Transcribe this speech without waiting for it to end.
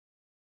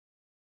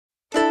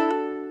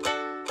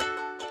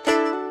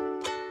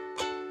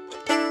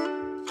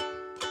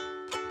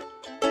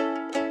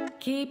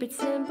Keep it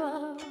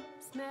simple.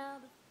 Smell.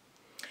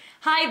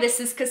 Hi,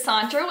 this is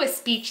Kasondra with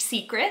Speech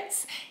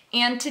Secrets,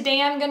 and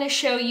today I'm going to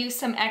show you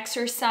some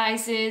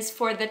exercises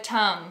for the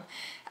tongue.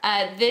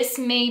 This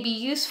may be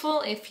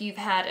useful if you've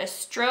had a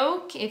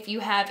stroke, if you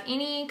have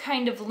any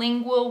kind of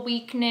lingual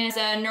weakness,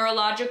 a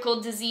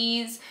neurological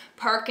disease,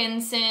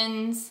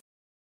 Parkinson's.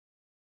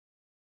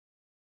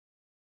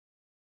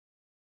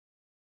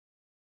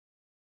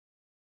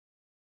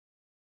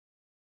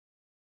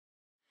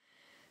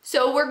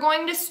 So we're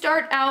going to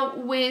start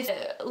out with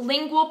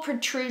lingual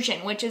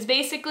protrusion, which is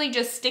basically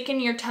just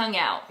sticking your tongue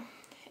out.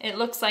 It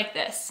looks like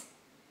this.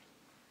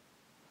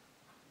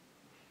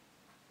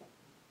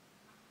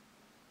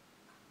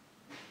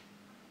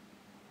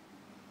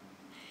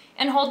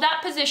 And hold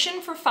that position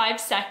for 5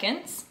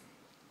 seconds.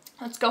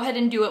 Let's go ahead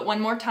and do it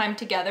one more time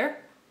together.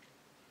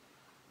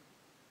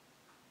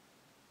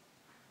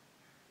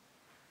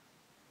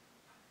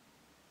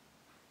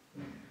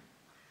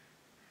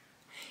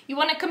 You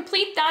want to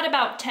complete that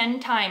about 10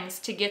 times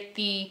to get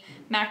the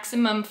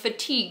maximum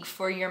fatigue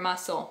for your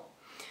muscle.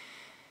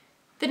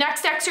 The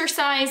next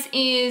exercise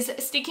is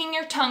sticking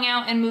your tongue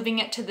out and moving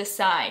it to the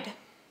side.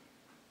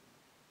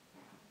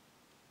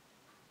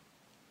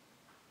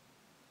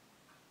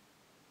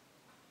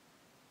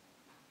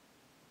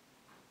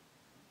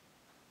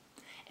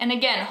 And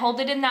again,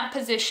 hold it in that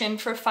position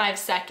for 5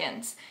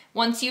 seconds.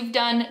 Once you've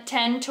done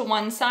 10 to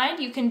one side,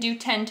 you can do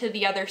 10 to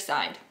the other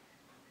side.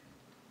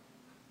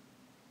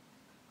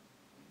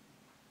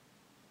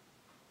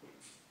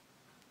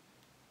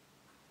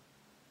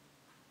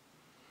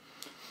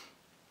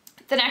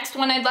 The next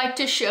one I'd like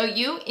to show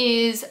you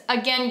is,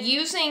 again,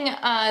 using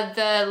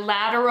the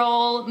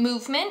lateral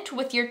movement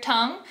with your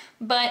tongue,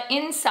 but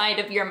inside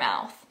of your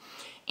mouth.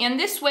 And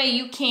this way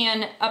you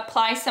can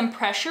apply some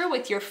pressure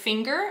with your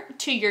finger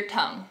to your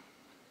tongue.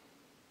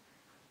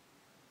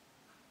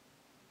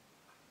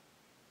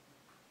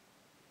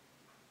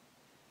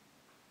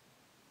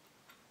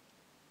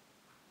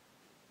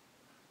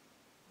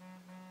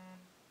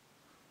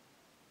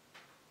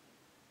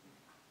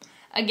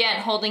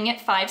 Again, holding it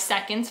 5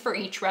 seconds for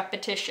each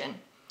repetition.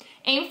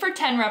 Aim for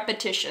 10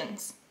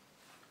 repetitions.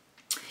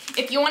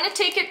 If you want to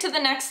take it to the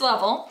next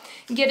level,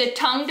 get a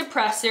tongue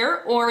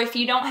depressor, or if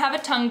you don't have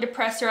a tongue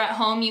depressor at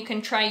home, you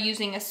can try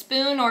using a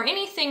spoon or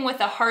anything with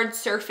a hard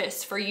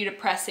surface for you to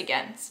press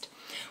against.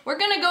 We're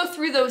going to go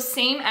through those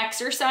same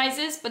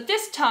exercises, but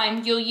this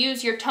time you'll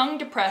use your tongue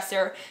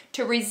depressor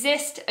to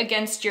resist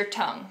against your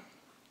tongue.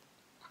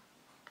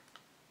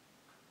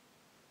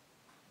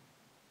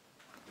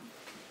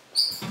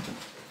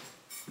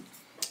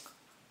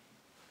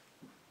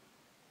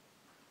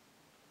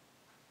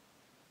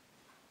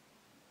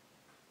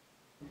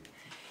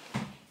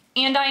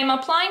 And I am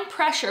applying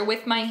pressure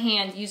with my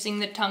hand using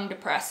the tongue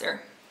depressor.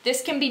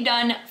 This can be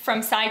done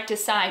from side to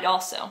side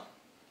also.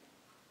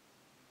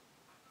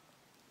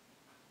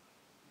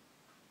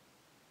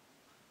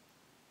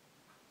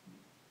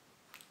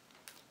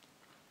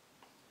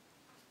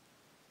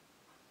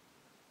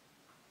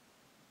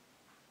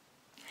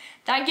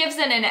 That gives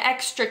it an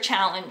extra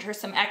challenge or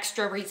some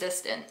extra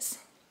resistance.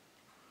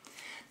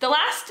 The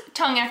last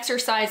tongue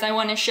exercise I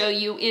want to show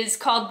you is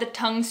called the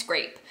tongue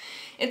scrape.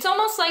 It's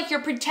almost like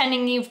you're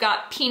pretending you've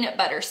got peanut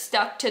butter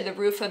stuck to the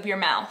roof of your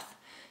mouth.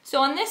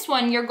 So on this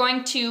one, you're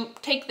going to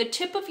take the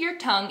tip of your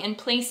tongue and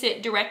place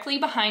it directly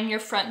behind your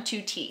front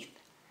 2 teeth.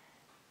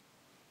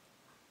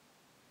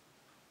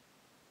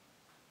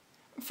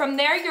 From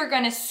there, you're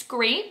going to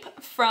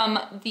scrape from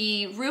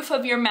the roof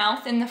of your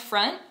mouth in the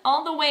front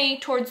all the way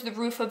towards the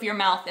roof of your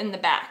mouth in the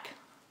back.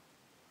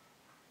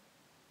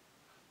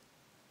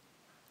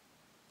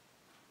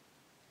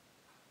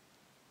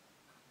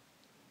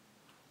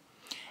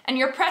 And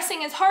you're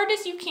pressing as hard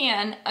as you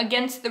can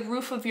against the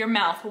roof of your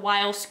mouth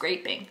while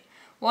scraping.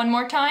 One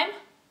more time.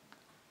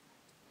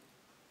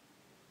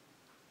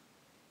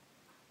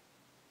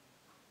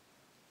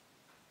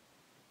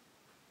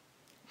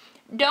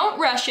 Don't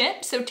rush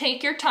it, so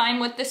take your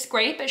time with the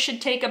scrape. It should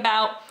take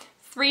about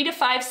 3 to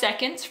 5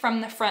 seconds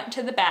from the front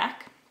to the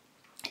back.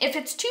 If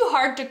it's too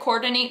hard to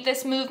coordinate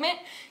this movement,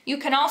 you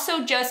can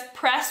also just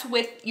press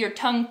with your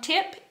tongue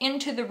tip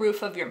into the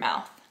roof of your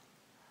mouth.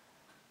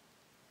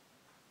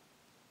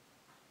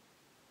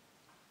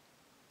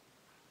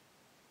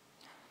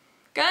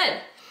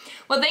 Good.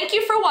 Well, thank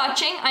you for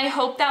watching. I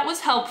hope that was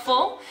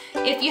helpful.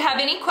 If you have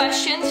any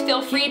questions,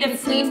 feel free to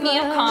leave me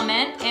a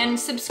comment and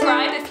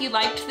subscribe if you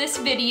liked this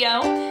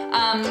video.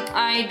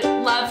 I'd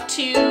love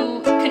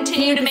to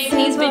continue to make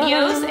these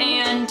videos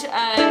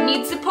and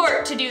need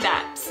support to do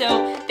that.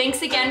 So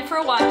thanks again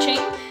for watching,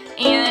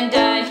 and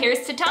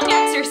here's the tongue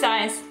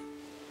exercise.